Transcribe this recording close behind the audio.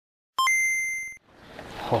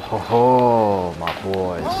Ho ho ho, my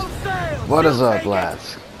boys. What is up,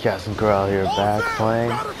 lads? Kasin Koral here, back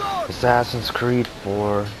playing Assassin's Creed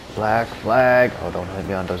 4 Black Flag. Oh, don't hit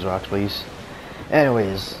me on those rocks, please.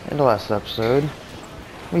 Anyways, in the last episode,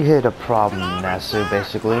 we hit a problem in Nasu,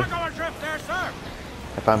 basically.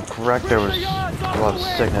 If I'm correct, there was a lot of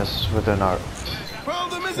sickness within our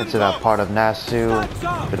into that part of Nasu,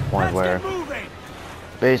 to the point where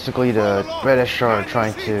basically the British are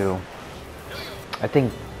trying to, I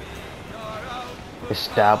think,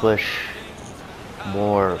 establish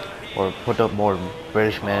more or put up more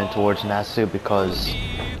British men towards Nasu, because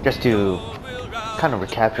just to kind of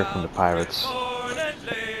recapture from the pirates.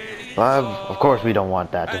 But of course we don't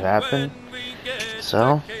want that to happen,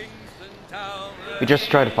 so we just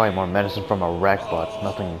try to find more medicine from a wreck, but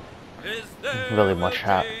nothing really much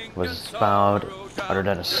was found other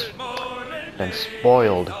than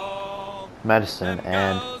spoiled medicine.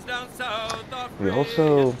 And we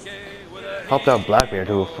also helped out Blackbeard,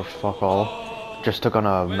 who for fuck all just took on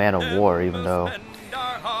a man of war, even though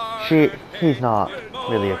he's not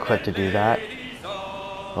really equipped to do that.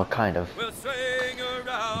 Well, kind of.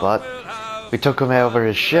 But we took him over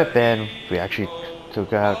his ship, and we actually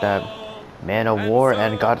took out that man of war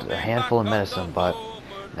and got a handful of medicine. But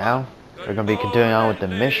now we're gonna be continuing on with the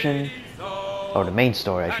mission, or the main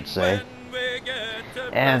story, I should say,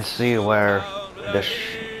 and see where this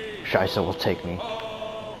Shaisa will take me.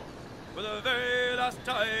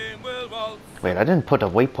 Wait, I didn't put a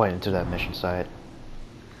waypoint into that mission site.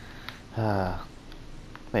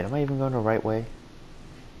 Wait, am I even going the right way?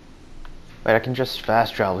 Wait, I can just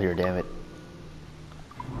fast travel here, damn it.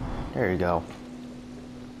 There you go.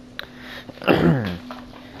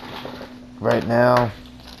 Right now,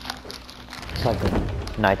 it's like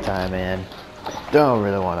nighttime, and don't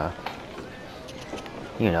really wanna,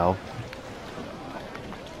 you know.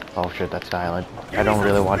 Oh shit, that's silent. I don't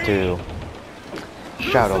really want to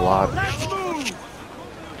shout a lot.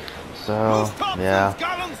 So, yeah.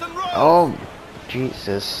 Oh,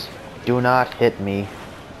 Jesus. Do not hit me.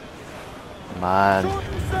 Come on.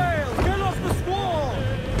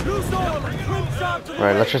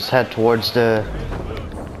 Right, let's just head towards the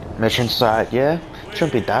mission site. Yeah,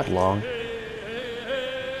 shouldn't be that long.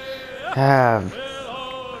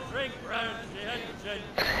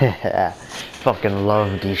 Fucking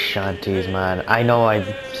love these shanties, man. I know I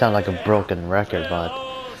sound like a broken record, but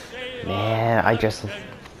man, I just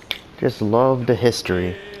love the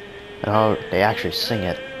history and how they actually sing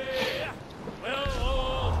it.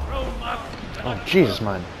 Oh Jesus,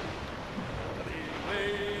 man.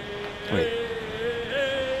 Wait.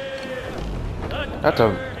 That's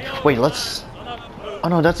a... Wait, let's... Oh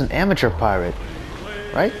no, that's an amateur pirate.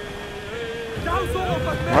 Right?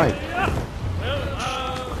 Right.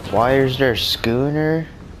 Why is there a schooner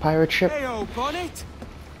pirate ship? Hey, old Bonnet.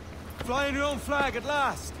 Flying your own flag at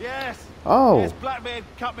last. Yes. Oh. Yes, Blackbeard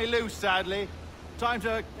cut me loose, sadly. Time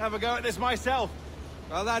to have a go at this myself.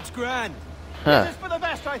 Well, that's grand. Huh. This is for the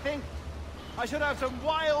best, I think. I should have some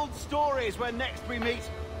wild stories when next we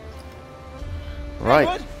meet. Right.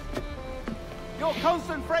 Edward, your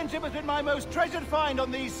constant friendship has been my most treasured find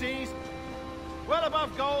on these seas. Well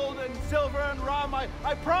above gold and silver and rum, I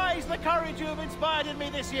prize the courage you have inspired in me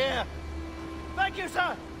this year. Thank you,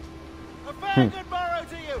 sir. A fair good morrow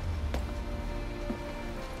to you.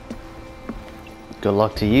 Good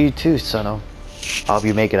luck to you too, Sonno. Hope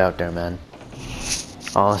you make it out there, man.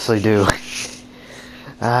 Honestly do.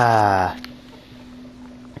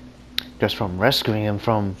 Just from rescuing him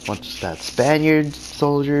from, what's that, Spaniard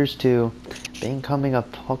soldiers to becoming a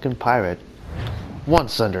fucking pirate.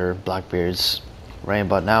 Once under Blackbeard's reign,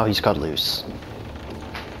 but now he's cut loose.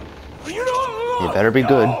 You better be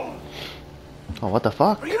good. Oh, what the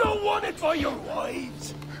fuck? Are you not wanted by your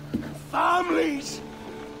wives, families,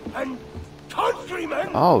 and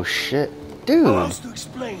countrymen? Oh shit, dude. How else to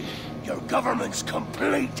explain your government's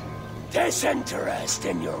complete disinterest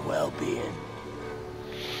in your well-being?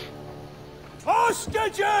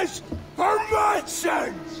 Hostages for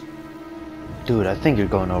merchants! Dude, I think you're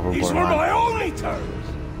going overboard. These were my only terms.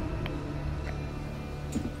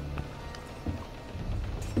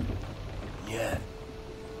 Yeah.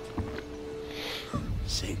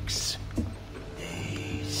 6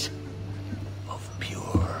 days of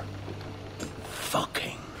pure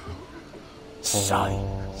fucking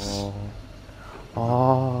silence.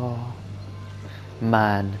 Oh,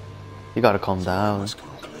 man, you gotta calm down. I must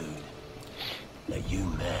conclude that you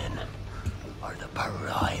men are the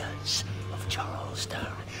pariahs of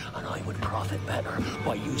Charlestown, and I would profit better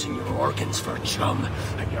by using your organs for chum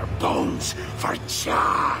and your bones for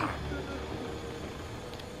char.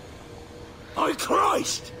 By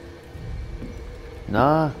Christ!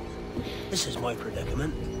 Nah. This is my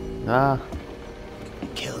predicament. Nah.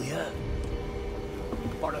 Kill ya?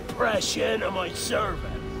 Or to press you into my service?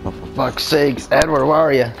 Oh, for fuck's sakes, Edward, where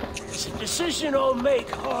are you? It's a decision I'll make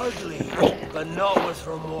hardly, but not with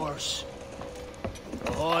remorse.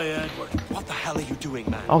 Ahoy, Edward. What the hell are you doing,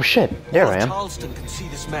 man? Oh shit, there I am. Charleston can see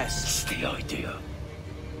this mess. It's the idea.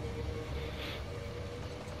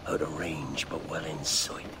 Out of range, but well in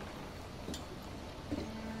sight.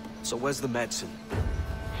 So where's the medicine?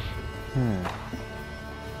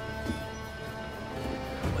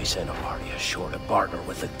 We sent a party ashore to barter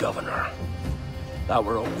with the governor. That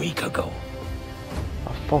were a week ago.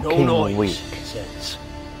 A fucking No noise, week. he says.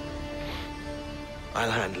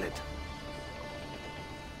 I'll handle it.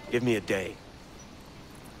 Give me a day.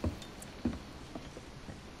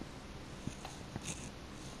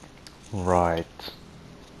 Right.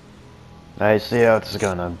 I see how it's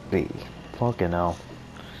gonna be. Fucking hell.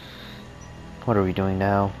 What are we doing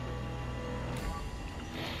now?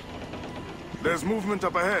 There's movement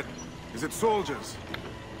up ahead. Is it soldiers?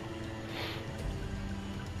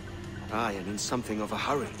 Aye, and in something of a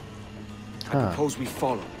hurry. I Huh. propose we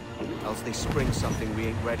follow, else they spring something we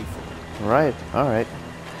ain't ready for. Right, alright.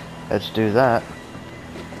 Let's do that.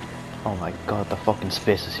 Oh my god, the fucking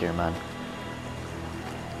space is here, man.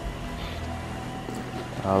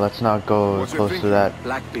 Let's not go What's your close to thinking? that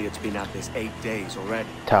Blackbeard's been at this 8 days already.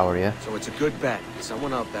 tower, yeah? So it's a good bet.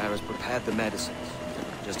 Someone out there has prepared the medicines.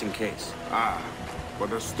 Just in case. Ah, but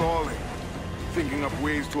they're stalling. Thinking up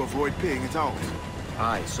ways to avoid paying it out.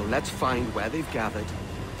 Aye, so let's find where they've gathered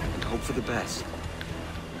and hope for the best.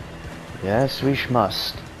 Yes, we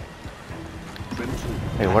must. Then two.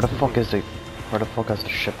 Hey, where the fuck is the... Where the fuck has the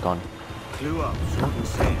ship gone? Clue up, short and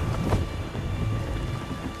sail.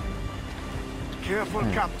 Careful,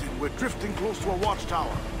 Captain. We're drifting close to a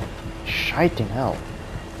watchtower. Shiting hell.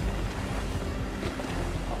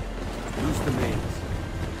 Lose the mains.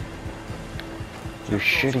 You're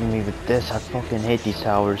shitting me with this. I fucking hate these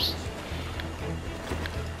towers.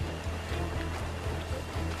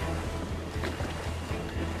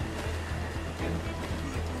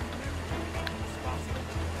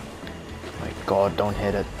 My god, don't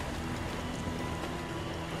hit it.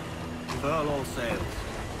 Furl all sails.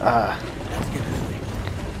 Ah. Let's get moving.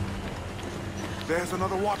 There's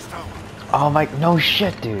another watchtower. Oh my... No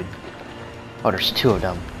shit, dude. Oh, there's two of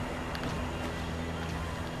them.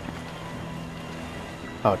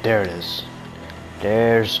 Oh, there it is.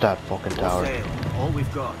 There's that fucking tower. Sail. All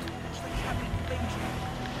we've got.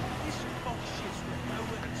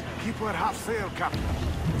 Keep her at half sail, Captain.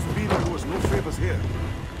 Speeder was no favors here.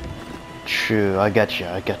 True, I get you,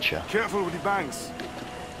 I get you. Careful with the banks.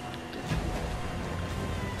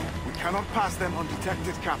 We cannot pass them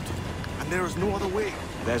undetected, Captain. And there is no other way.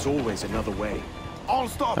 There's always another way. All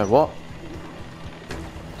stop! Wait, what?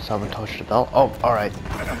 Sabotage the bell? Oh, alright.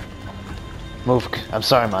 Move. I'm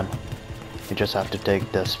sorry, man. You just have to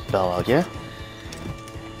take this bell out, yeah?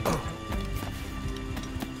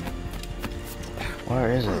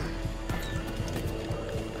 Where is it?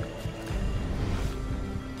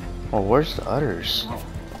 Oh, where's the others?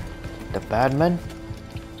 The bad men?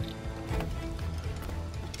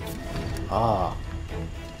 Ah.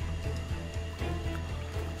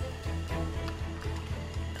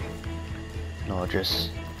 No,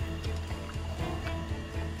 just...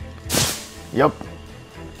 Yup.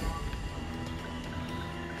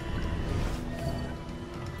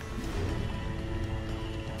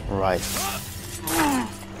 Right.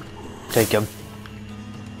 Take him.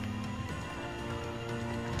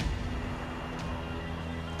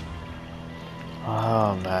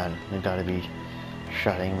 Oh man, you gotta be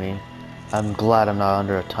shutting me. I'm glad I'm not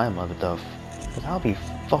under a time limit though, because I'll be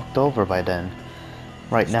fucked over by then.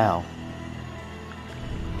 Right now.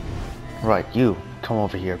 Right, you, come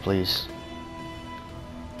over here please.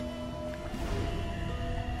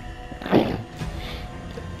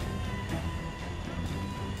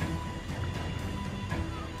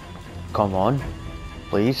 Come on,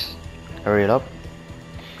 please, hurry it up.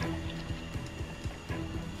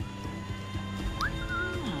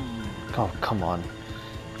 Oh, come on.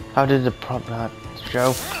 How did the prop not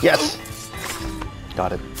show? Yes!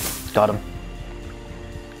 Got it. Got him.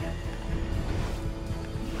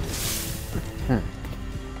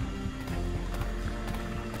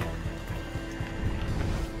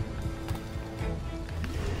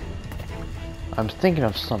 I'm thinking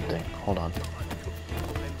of something. Hold on.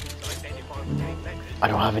 I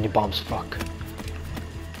don't have any bombs, fuck.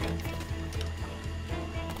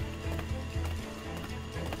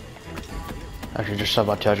 Actually, just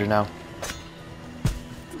sabotage it now.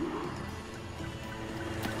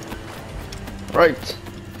 Right!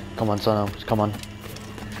 Come on, Sono, come on.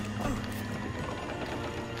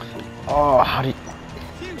 Oh, how do you...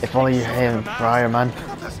 If only you had him prior, man.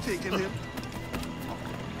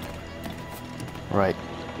 Right.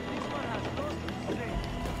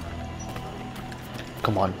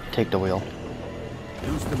 Come on, take the wheel.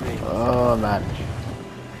 Oh, man.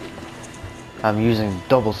 I'm using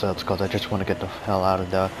double cells because I just want to get the hell out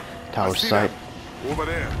of the tower site. Over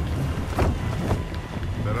there.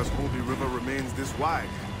 Let us hope the river remains this wide.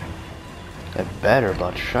 It better,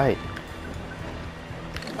 but shite.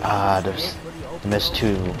 Ah, the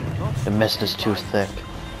mist is too thick.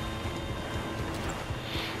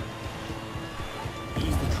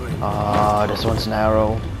 Ah, this one's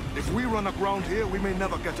narrow. If we run aground here, we may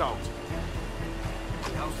never get out.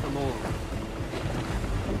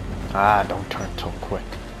 Ah, don't turn so quick.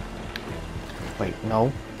 Wait,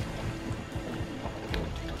 no.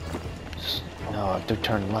 No, I have to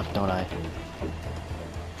turn left, don't I?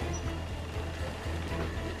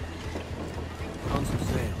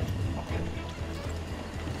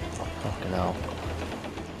 Fucking hell.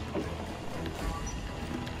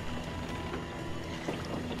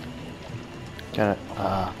 Can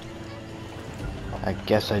I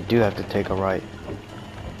guess I do have to take a right.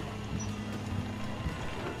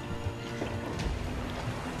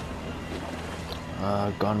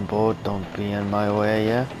 Gunboat, don't be in my way,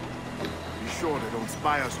 yeah? Be sure they don't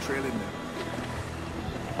spy us trailing them.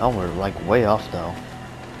 Oh, we're like way off though.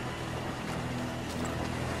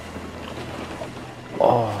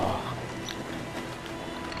 Oh.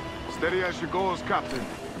 Steady as she goes, Captain.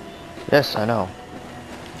 Yes, I know.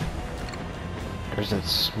 There's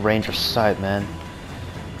this range of sight, man.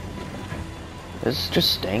 Is it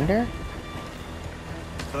just staying there?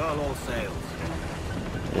 Furl all sails.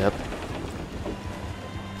 Yep.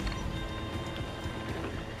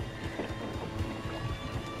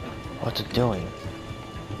 What's it doing?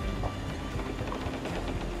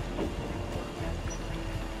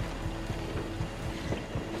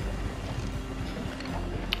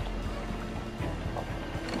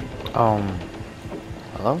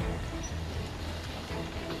 Hello?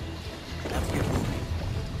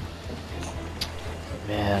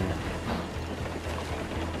 Man.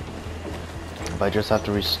 If I just have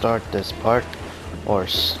to restart this part or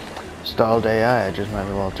stalled AI, I just might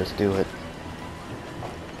as well just do it.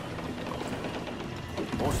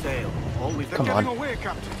 More sail. Always Come on. Away,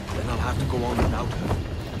 Captain. Then I'll have to go on without her.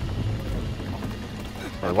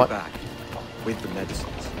 Wait, what? Back with the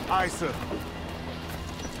medicines. Aye, sir.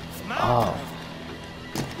 Oh.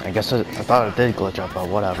 I guess I thought it did glitch out, but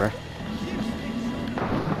whatever.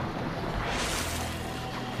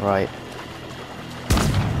 Right.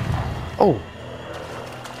 Oh!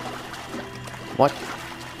 What?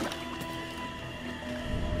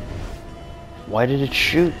 Why did it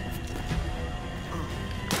shoot?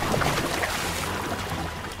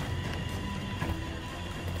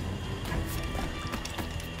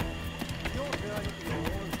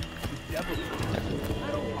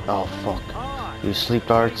 Oh fuck. You sleep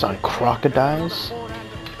darts on crocodiles?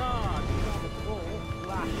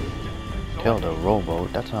 Kill the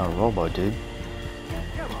rowboat. That's not a rowboat, dude.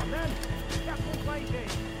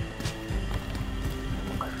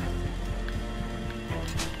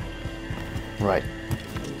 Right.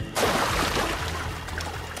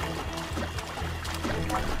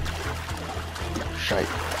 Shite.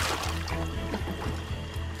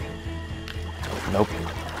 Nope.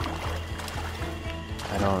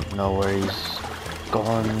 I don't know where he's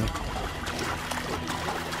going.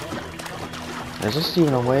 Is this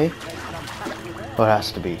even a way? Oh, it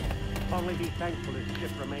has to be. Only be thankful his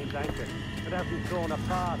ship remains anchored. It hasn't torn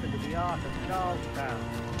apart into the art of Charlestown.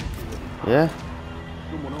 Yeah?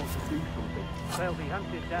 Someone else to do something. They'll be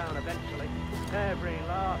hunted down eventually. Every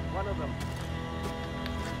last one of them.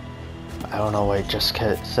 I don't know why it just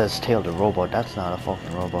says tail the robot. That's not a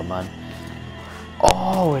fucking robot, man.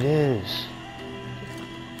 Oh, it is.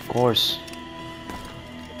 Of course.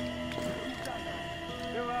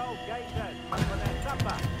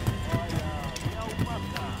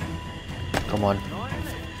 Come on.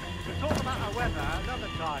 We'll talk about our weather another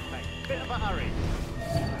time, mate. Bit of a hurry.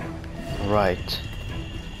 Right.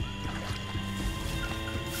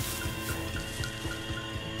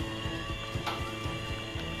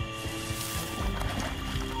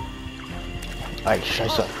 Aye,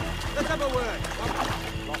 scheiße. Let's have a word.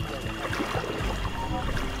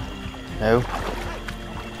 No.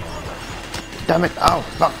 Damn it. Oh,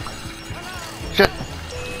 fuck. Shit.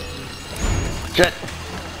 Shit.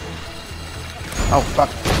 Oh, fuck.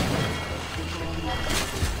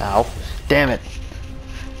 Ow. Damn it.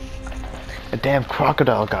 A damn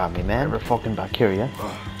crocodile got me, man. We're fucking back here, yeah?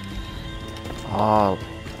 Oh,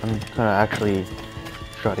 I'm gonna actually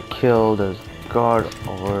try to kill the guard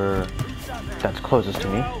over that's closest to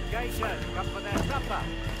me.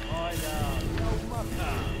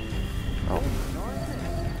 Oh.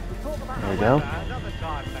 There we go.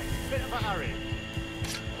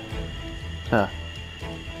 Huh.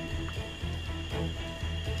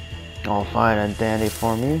 All fine and dandy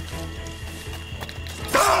for me.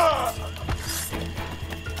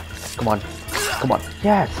 Come on. Come on.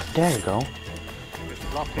 Yes, there you go.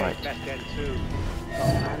 Right.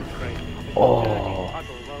 Oh.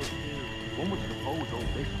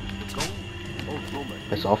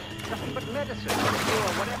 Piss off.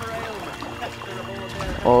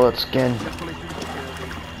 Oh, that's skin.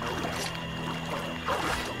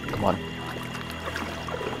 Come on.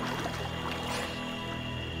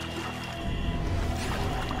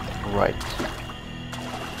 Right.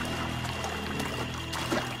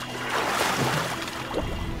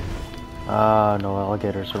 No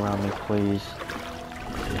alligators around me, please.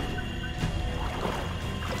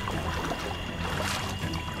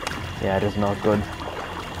 Yeah, it is not good.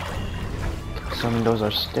 Assuming those are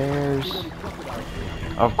stairs.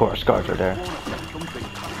 Of course, guards are there.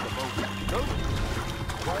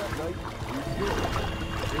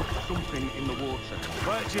 Something in the water.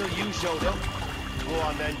 Right till you showed up. Go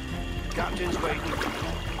on then. Captain's waiting.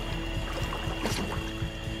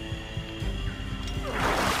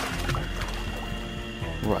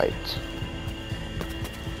 Right.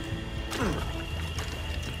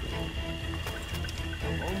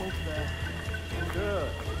 Almost there. Good.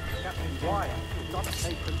 Captain Wyatt, you've got a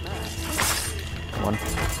sacred man. Come on.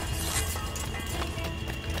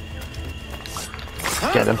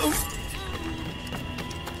 Get him.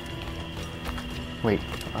 Wait,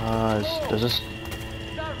 does this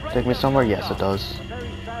take me somewhere? Yes, it does.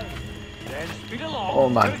 Oh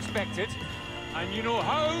man. And you know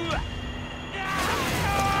how?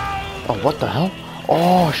 Oh, what the hell?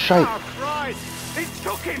 Oh, shite. Right. He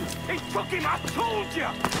took him! He took him! I told you!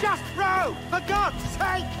 Just row! For God's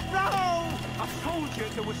sake, row! I told you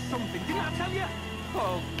there was something, didn't I tell you?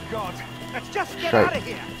 Oh, God. Let's just get out of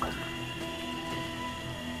here!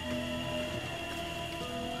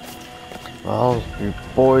 Well, you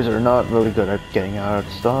boys are not really good at getting out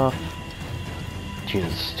of stuff.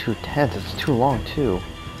 Jesus, it's too tense. It's too long, too.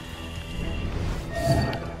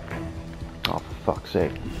 Oh, for fuck's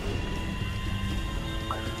sake.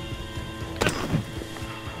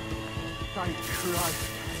 Thank Christ.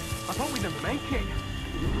 I thought we'd never make it.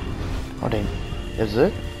 Oh, dang. Is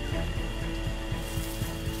it?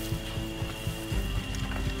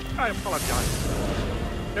 I apologize.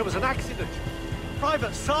 There was an accident.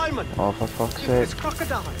 Private Simon. Oh, for fuck's sake. This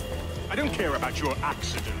crocodile. I don't care about your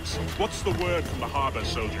accidents. What's the word from the harbor,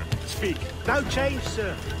 soldier? Speak. No change,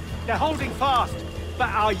 sir. They're holding fast, but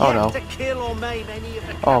are yet to kill or maim any of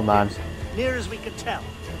the captives. Oh, man. Near as we can tell.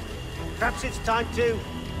 Perhaps it's time to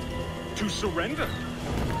surrender.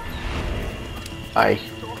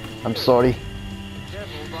 I'm sorry. To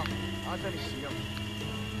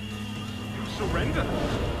surrender?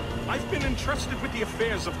 I've been entrusted with the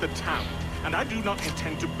affairs of the town, and I do not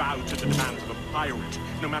intend to bow to the demands of a pirate,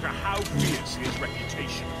 no matter how fierce his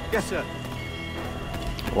reputation. Yes, sir.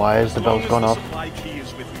 Why is the bells gone off? The supply key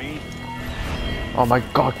is with me. Oh my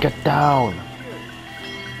god, get down!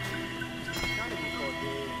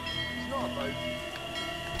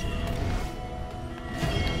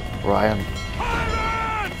 Ryan.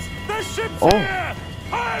 Pirates! The ship's here!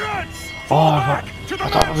 Pirates! Oh,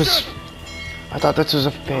 I thought this was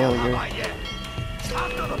a failure.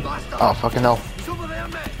 Oh, fucking hell.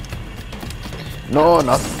 No,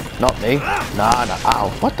 not me. Nah. Ow.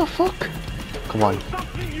 What the fuck? Come on.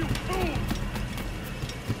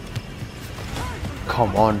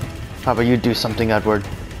 Come on. How about you do something, Edward?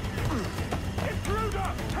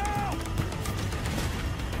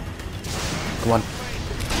 Come on.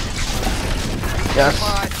 Yes.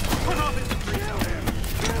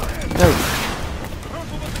 No.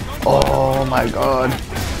 Oh my god.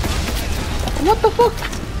 What the fuck?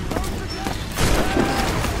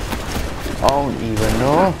 I don't even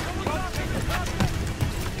know.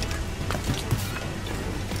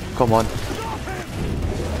 Come on.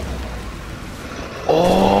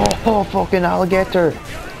 Oh, fucking alligator.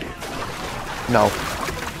 No.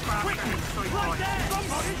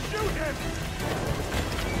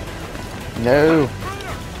 No.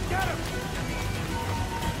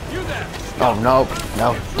 Oh, no.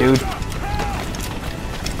 No, dude.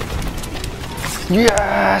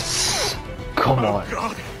 Yes! Come on.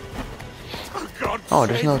 Oh,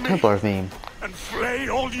 there's no Templar meme. And flay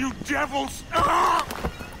all you devils!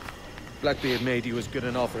 Blackbeard made you as good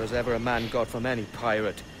an offer as ever a man got from any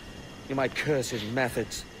pirate. You might curse his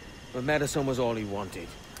methods, but medicine was all he wanted.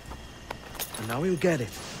 And now he'll get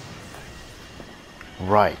it.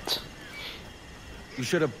 Right. You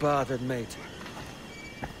should have bothered, mate.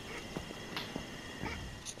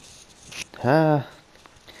 Ah,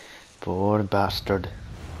 poor bastard.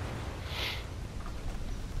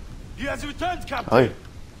 He has returned, Captain.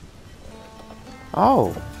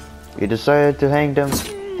 Oh. Oh, you decided to hang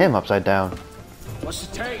him upside down. What's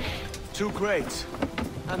the take? 2 crates.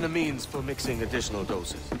 And the means for mixing additional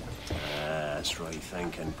doses. That's right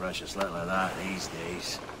thinking. Precious little of that these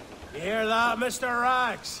days. You hear that, Mr.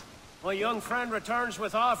 Rags? My young friend returns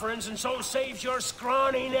with offerings and so saves your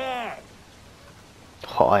scrawny neck. Will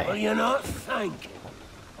Hi. you not thank him?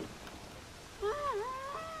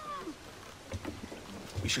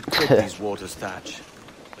 We should quit these waters, Thatch.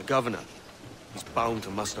 The governor, he's bound to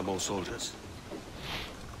muster more soldiers.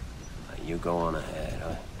 You go on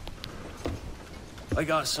ahead. I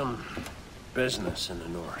got some business in the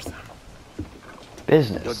north.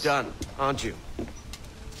 Business. You're done, aren't you?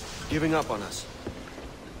 Giving up on us.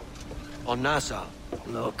 On Nassau.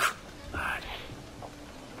 Look, lad.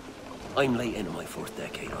 I'm late into my 4th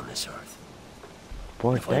decade on this earth.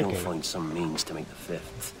 If I don't find some means to make the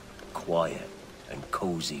 5th quiet and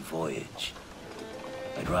cozy voyage,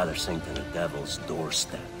 I'd rather sink to the devil's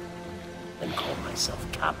doorstep than call myself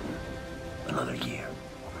captain another year.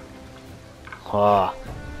 Ah,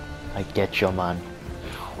 I get you, man.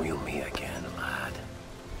 We'll meet again, lad.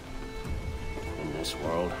 In this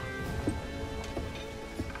world.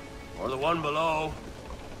 Or the one below.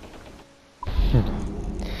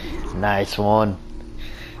 Nice one.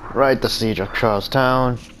 Right, the siege of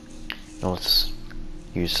Charlestown. Let's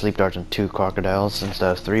use sleep darts and 2 crocodiles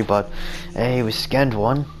instead of 3, but hey, we scanned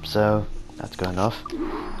 1, so that's good enough.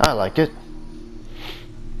 I like it.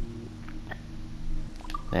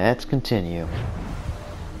 Let's continue.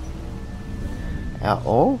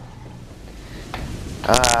 Oh?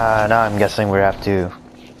 Now I'm guessing we have to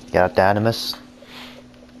get out the Animus.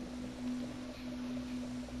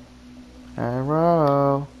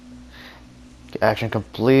 Arrow. Action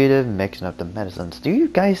completed, mixing up the medicines. Do you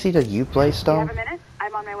guys see the Uplay stuff? Do you have a minute?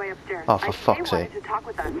 I'm on my way upstairs. Oh, for fuck's sake. I wanted to talk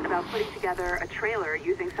with us about putting together a trailer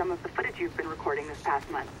using some of the footage you've been recording this past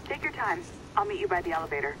month. Take your time. I'll meet you by the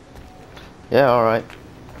elevator. Yeah, alright.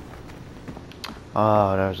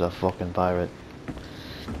 Oh, there's a fucking pirate.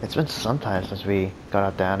 It's been some time since we got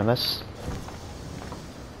out the Animus.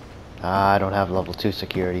 I don't have level 2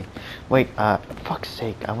 security. Wait, fuck's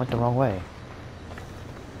sake, I went the wrong way.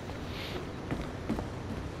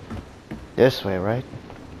 This way, right?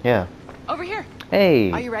 Yeah. Over here.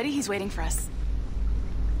 Hey! Are you ready? He's waiting for us.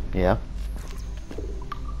 Yeah.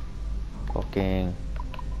 Fucking...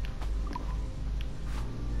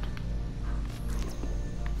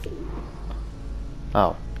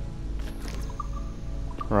 Oh.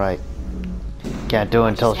 Right. Can't do it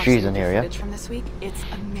until she's in here, yeah? Footage from this week. It's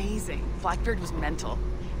amazing. Blackbeard was mental.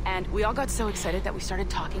 And we all got so excited that we started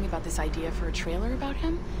talking about this idea for a trailer about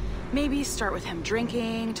him. Maybe start with him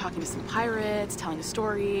drinking, talking to some pirates, telling a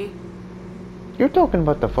story. You're talking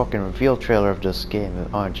about the fucking reveal trailer of this game,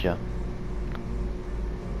 aren't you?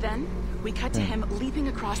 Then we cut to him leaping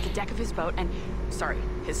across the deck of his boat and... Sorry,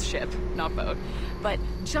 his ship, not boat. But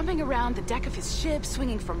jumping around the deck of his ship,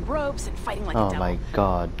 swinging from ropes and fighting like a devil. Oh my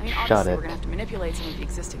god, I mean, shut obviously it. we're gonna have to manipulate some of the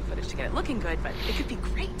existing footage to get it looking good, but it could be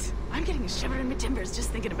great. I'm getting a shiver in my timbers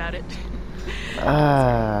just thinking about it.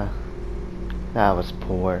 That was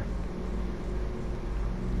poor.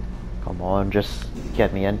 Come on, just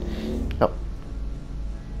get me in. Oh.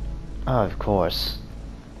 Oh, of course.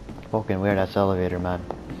 Fucking weird ass elevator, man.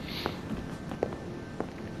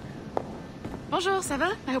 Bonjour, ça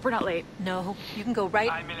va? I hope we're not late. No, you can go right.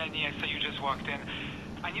 Hi, Melanie. I saw you just walked in.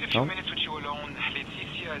 I need a few minutes with you alone.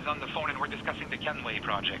 Laetitia is on the phone and we're discussing the Kenway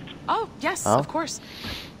project. Oh, yes, of course.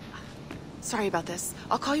 Sorry about this.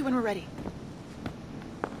 I'll call you when we're ready.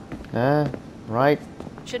 Right.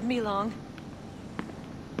 Shouldn't be long.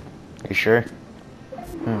 You sure?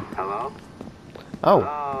 Hello? Oh,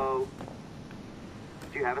 Hello?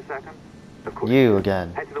 Do you have a second? Of course. you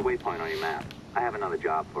again. Head to the waypoint on your map. I have another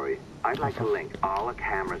job for you. I'd like to link all the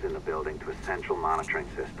cameras in the building to a central monitoring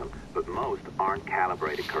system, but most aren't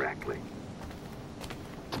calibrated correctly.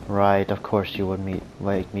 Right, of course you would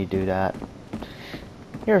make me do that.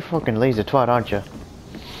 You're a fucking lazy twat, aren't you?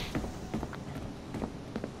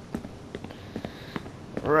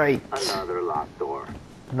 Right. Another locked door.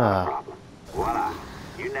 Nah. No problem. Voila.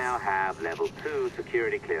 You now have level 2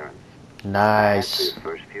 security clearance. Nice. For your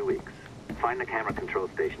first few weeks. Find the camera control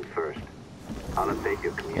station first. I'll update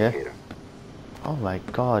your communicator. Oh my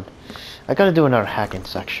god. I gotta do another hacking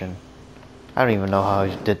section. I don't even know how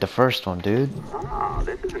he did the first one, dude. Oh,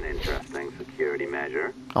 this is an interesting security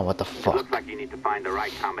measure. Oh, what the It fuck? looks like you need to find the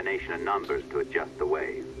right combination of numbers to adjust the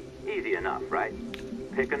wave. Easy enough, right?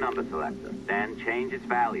 Pick a number selector, then change its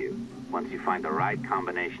value. Once you find the right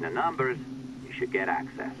combination of numbers, you should get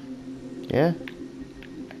access. Yeah?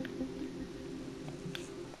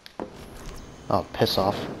 Oh, piss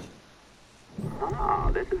off.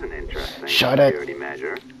 Oh, this is an interesting Shut it. security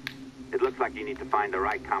measure. It looks like you need to find the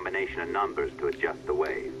right combination of numbers to adjust the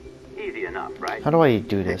wave. Easy enough, right? How do I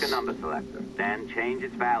do Pick this? a number selector, then change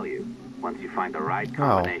its value. Once you find the right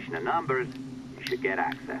combination of numbers, you should get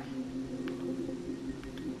access.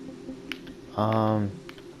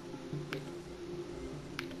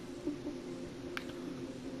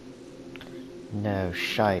 No,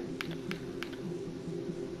 shite.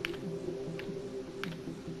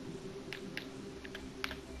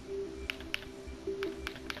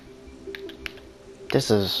 This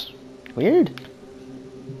is weird.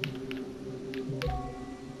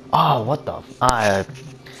 Oh, what the?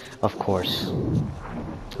 Of course.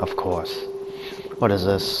 Of course. What is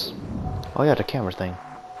this? Oh yeah, the camera thing.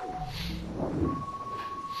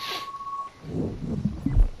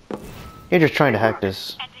 You're just trying to hack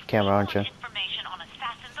this camera, aren't you? Information on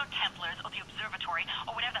assassins or Templars or the observatory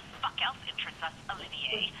or whatever the fuck else interests us,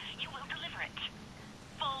 Olivier. You will deliver it.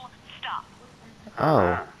 Full stop.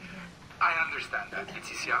 Oh. I understand that,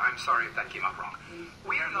 Leticia. I'm sorry if that came up wrong.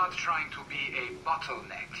 We are not trying to be a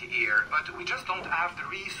bottleneck here, but we just don't have the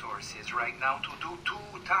resources right now to do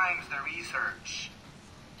 2 times the research.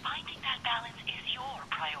 Finding that balance is your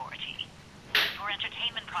priority. Your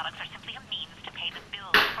entertainment products are simply a means to pay the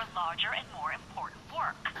bills for larger and more important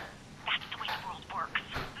work. That's the way the world works.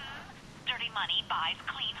 Dirty money buys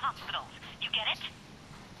clean hospitals. You get it?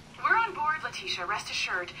 We're on board, Letitia, rest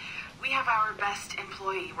assured. We have our best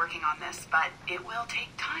employee working on this, but it will take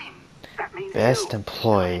time. That means Best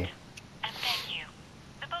employee. And thank you.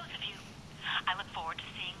 The both of you. I look forward to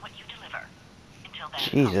seeing what you deliver. Until then,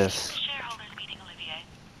 Jesus. shareholders meeting, Olivier.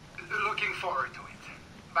 Looking forward to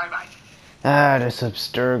it. Bye-bye. Ah, this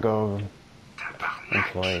Abstergo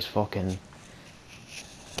employee is fucking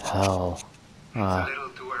hell. It's a little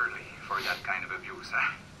too early for that kind of abuse,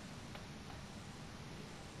 huh?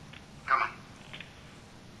 Come on.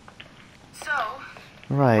 So,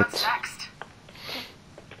 Right. what's next?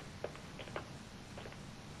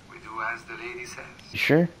 We do as the lady says. You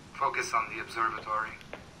sure? Focus on the observatory.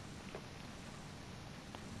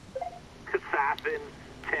 Assassins,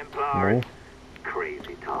 Templars,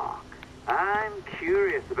 crazy talk. I'm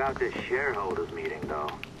curious about this shareholders meeting, though.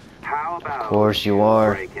 How about Of course you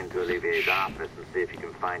are. break into Olivier's office and see if you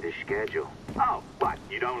can find his schedule? Oh, what?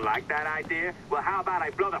 You don't like that idea? Well, how about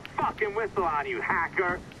I blow the fucking whistle on you,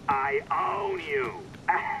 hacker? I own you.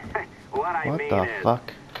 What I mean the is,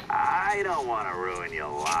 fuck? I don't want to ruin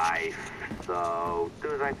your life. So,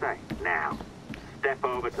 do as I say. Now, step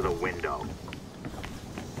over to the window.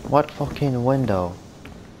 What fucking window?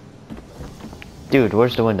 Dude,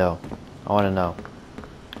 where's the window? I wanna know.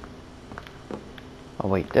 Oh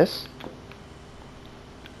wait, this?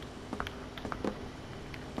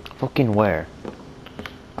 Fucking where?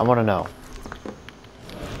 I wanna know.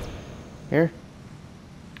 Here?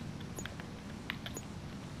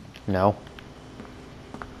 No.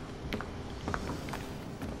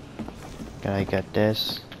 Can I get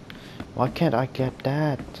this? Why can't I get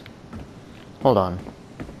that? Hold on.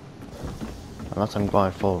 Unless I'm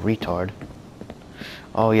going full retard.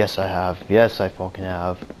 Oh yes I have. Yes I fucking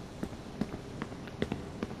have.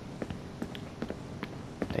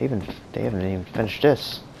 They haven't even finished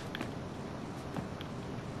this.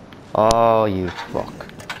 Oh you fuck.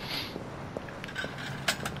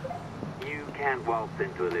 You can't waltz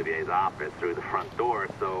into Olivier's office through the front door,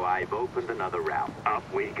 so I've opened another route. Up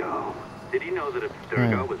we go. Did you know that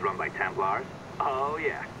Abstergo was run by Templars? Oh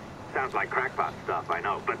yeah. Sounds like crackpot stuff, I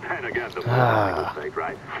know. But then again, the was fake,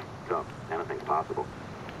 right? So, anything's possible.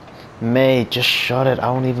 Mate, just shut it. I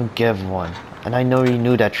won't even give one. And I know you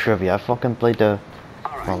knew that trivia. I fucking played the...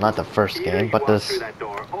 Well, not the first game, but this...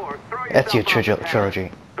 Ezio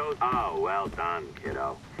trilogy. Oh, well done,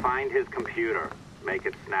 kiddo. Find his computer. Make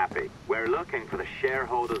it snappy. We're looking for the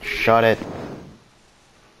shareholders... Shut it.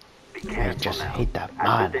 Be careful I just now. hate that As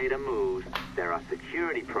man. the data moves, there are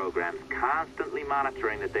security programs constantly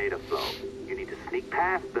monitoring the data flow. You need to sneak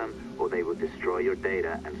past them, or they will destroy your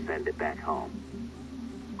data and send it back home.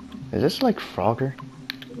 Is this like Frogger?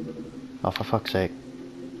 Oh, for fuck's sake.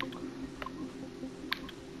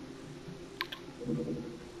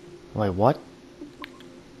 Wait, what?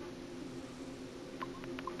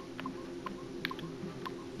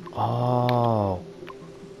 Oh.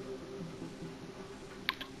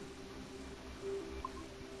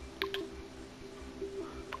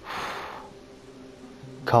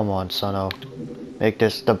 come on, Sono. Make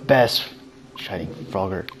this the best Shining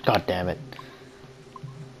Frogger. God damn it.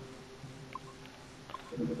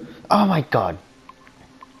 Oh my god.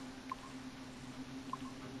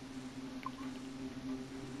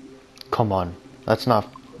 Come on. Let's not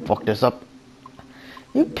fuck this up.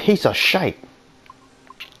 You piece of shite.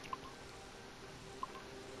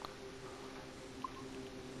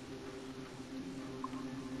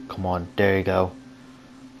 Come on, there you go.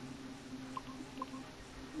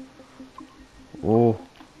 Oh.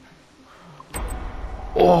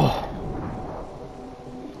 Oh.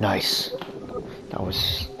 Nice. That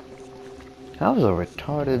was a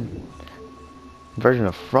retarded version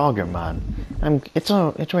of Frogger, man. It's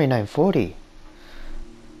already 9:40.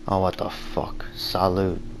 Oh, what the fuck?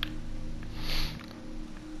 Salute.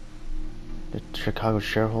 The Chicago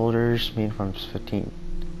shareholders meeting from 15th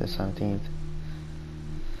to 17th.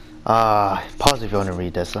 Pause if you want to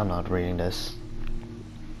read this. I'm not reading this.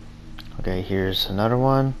 Okay, here's another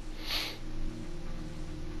one.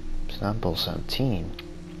 Sample 17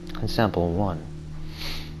 and sample 1.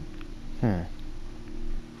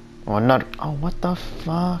 Oh, another. Oh, what the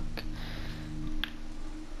fuck?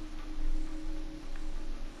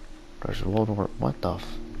 There's World War. What the f?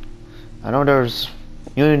 I know there's.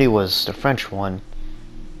 Unity was the French one.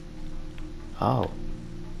 Oh.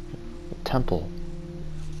 Temple.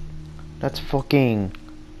 That's fucking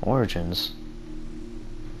Origins.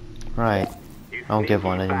 Right. I don't give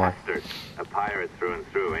one anymore. Bastard. A pirate through and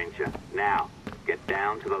through, ain't you? Now, get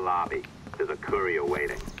down to the lobby. There's a courier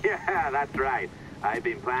waiting. Yeah, that's right. I've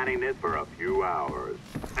been planning this for a few hours.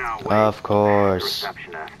 Now wait. Of course.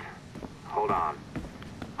 Receptionist. Hold on.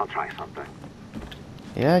 I'll try something.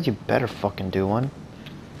 Yeah, you better fucking do one.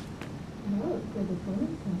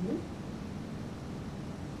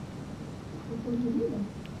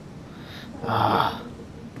 Ah.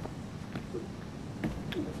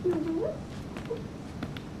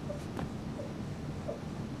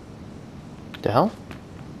 The hell?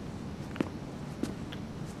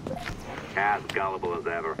 As gullible as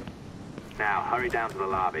ever. Now, hurry down to the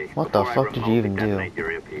lobby. What the fuck did you even do?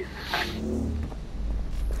 Your earpiece.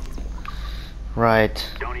 Right.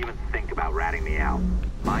 Don't even think about ratting me out.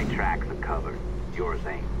 My tracks are covered. Yours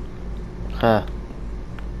ain't. Huh.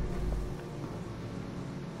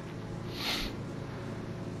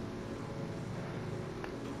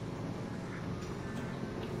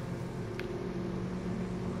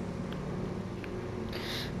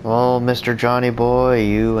 Well, Mr. Johnny Boy,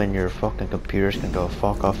 you and your fucking computers can go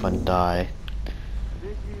fuck off and die.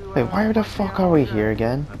 Wait, why the fuck are we here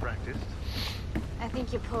again? I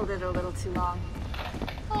think you pulled it a little too long.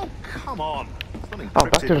 Oh, come on. Oh,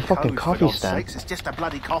 back to the fucking coffee stand. It's just a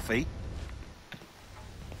bloody coffee.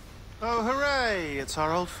 Oh, hooray! It's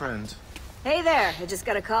our old friend. Hey there, I just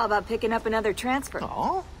got a call about picking up another transfer.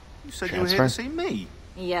 Oh, you said you were here to see me.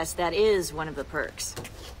 Yes, that is one of the perks.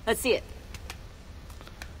 Let's see it.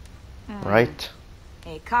 Right.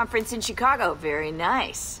 A conference in Chicago, very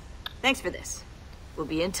nice. Thanks for this. We'll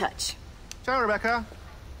be in touch. Ciao, Rebecca.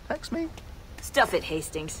 Text me. Stuff it,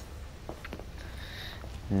 Hastings.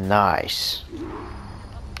 Nice.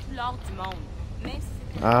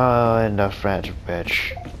 Oh, and the French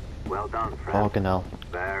bitch. Well done, friend. Fucking hell.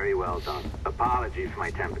 Very well done. Apologies for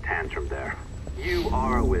my temper tantrum there. You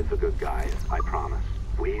are with the good guys, I promise.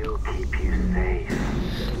 We'll keep you safe.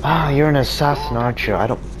 Ah, you're an assassin, aren't you?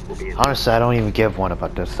 Honestly, I don't even give one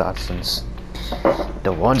about the assassins.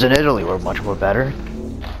 The ones in Italy were much more better.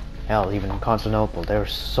 Hell, even in Constantinople, they were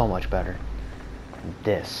so much better. than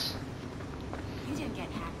this. You didn't get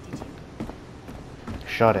hacked, did you?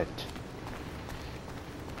 Shut it.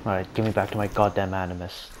 Alright, give me back to my goddamn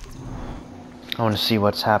Animus. I want to see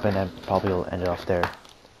what's happened and probably will end it off there.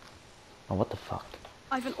 Oh, what the fuck?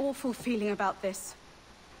 I've an awful feeling about this.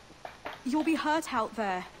 You'll be hurt out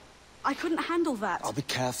there. I couldn't handle that. I'll be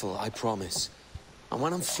careful, I promise. And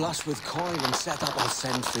when I'm flush with coin and set up, I'll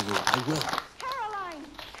send for you. I will. Caroline,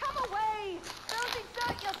 come away! Don't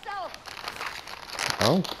exert yourself!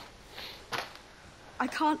 Oh? I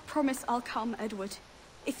can't promise I'll come, Edward.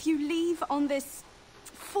 If you leave on this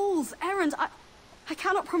fool's errand, I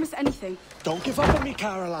cannot promise anything. Don't give up on me,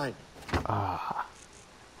 Caroline. Ah.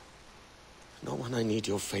 Not when I need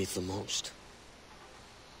your faith the most.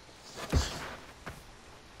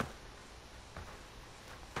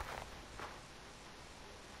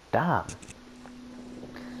 Damn.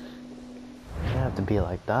 You don't have to be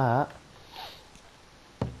like that.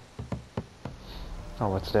 Oh,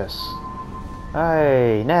 what's this?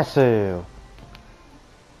 Hey, Nasu!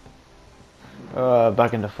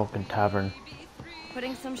 Back in the fucking tavern.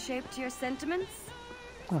 Putting some shape to your sentiments?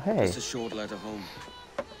 Oh, hey. Just a short letter home.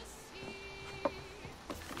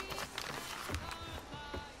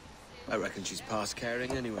 I reckon she's past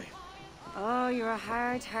caring anyway. Oh, you're a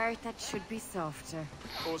hard heart that should be softer.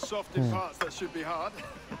 Or soft in parts that should be hard.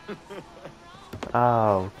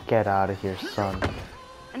 Oh, get out of here, son.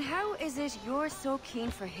 And how is it you're so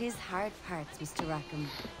keen for his hard parts, Mr. Rackham?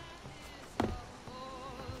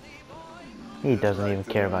 He doesn't even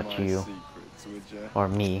care about you. Or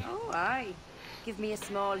me. Oh, aye. Give me a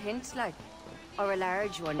small hint, like. Or a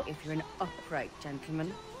large one if you're an upright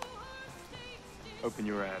gentleman. Open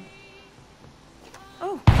your hand.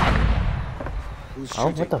 Oh. Who's Oh,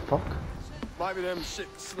 shooting? what the fuck? Might be them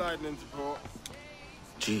ships sliding into port.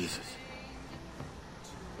 Jesus.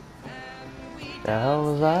 The hell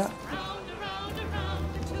was that?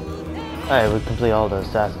 Alright, we complete all the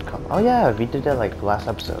assassin Oh yeah, we did that like last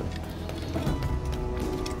episode.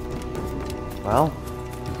 Well,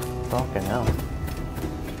 fucking hell.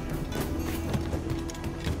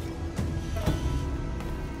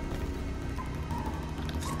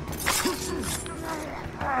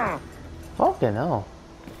 Fucking hell.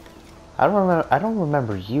 I don't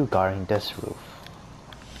remember you guarding this roof.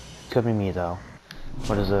 Could be me though.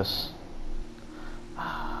 What is this?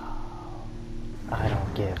 I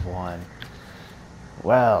don't give one.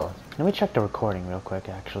 Well, let me check the recording real quick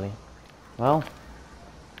actually. Well,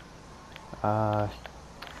 I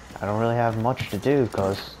don't really have much to do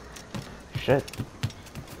cause shit.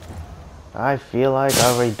 I feel like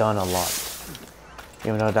I've already done a lot.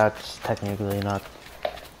 Even though that's technically not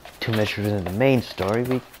 2 missions in the main story,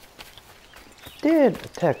 we did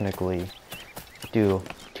technically do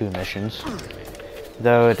 2 missions.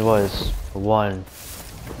 Though it was 1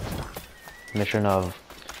 mission of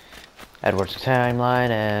Edward's timeline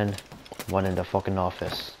and 1 in the fucking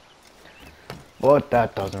office. But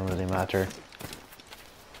that doesn't really matter.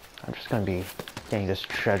 I'm just gonna be getting this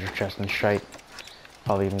treasure chest and shite.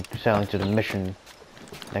 Probably even sailing to the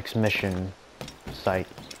next mission site.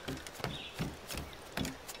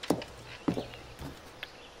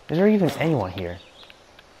 Is there even anyone here?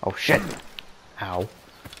 Oh shit! Ow.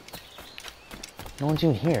 No one's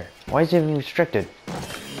even here. Why is it even restricted?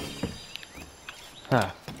 Huh.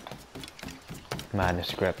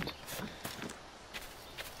 Manuscript.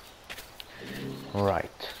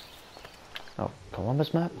 Right. Oh,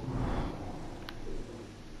 Columbus map?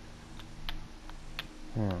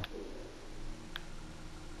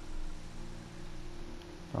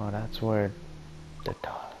 Oh, that's where the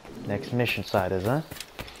next mission site is, huh?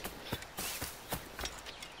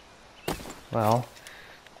 Well,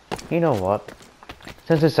 you know what?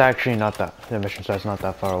 Since it's actually not that, the mission site's not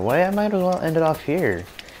that far away, I might as well end it off here.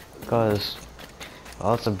 Because,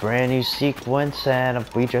 well, it's a brand new sequence and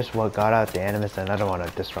we just got out the Animus and I don't want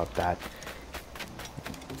to disrupt that.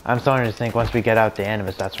 I'm starting to think once we get out the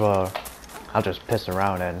Animus, that's where I'll just piss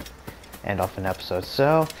around and end off an episode.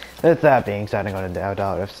 So, with that being said, I'm going to end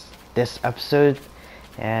out this episode.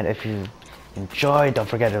 And if you enjoyed, don't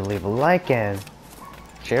forget to leave a like and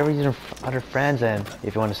share with your other friends. And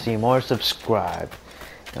if you want to see more, subscribe.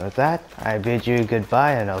 And with that, I bid you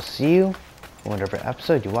goodbye and I'll see you in whatever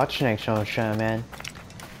episode you watch next show, man.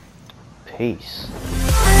 Peace.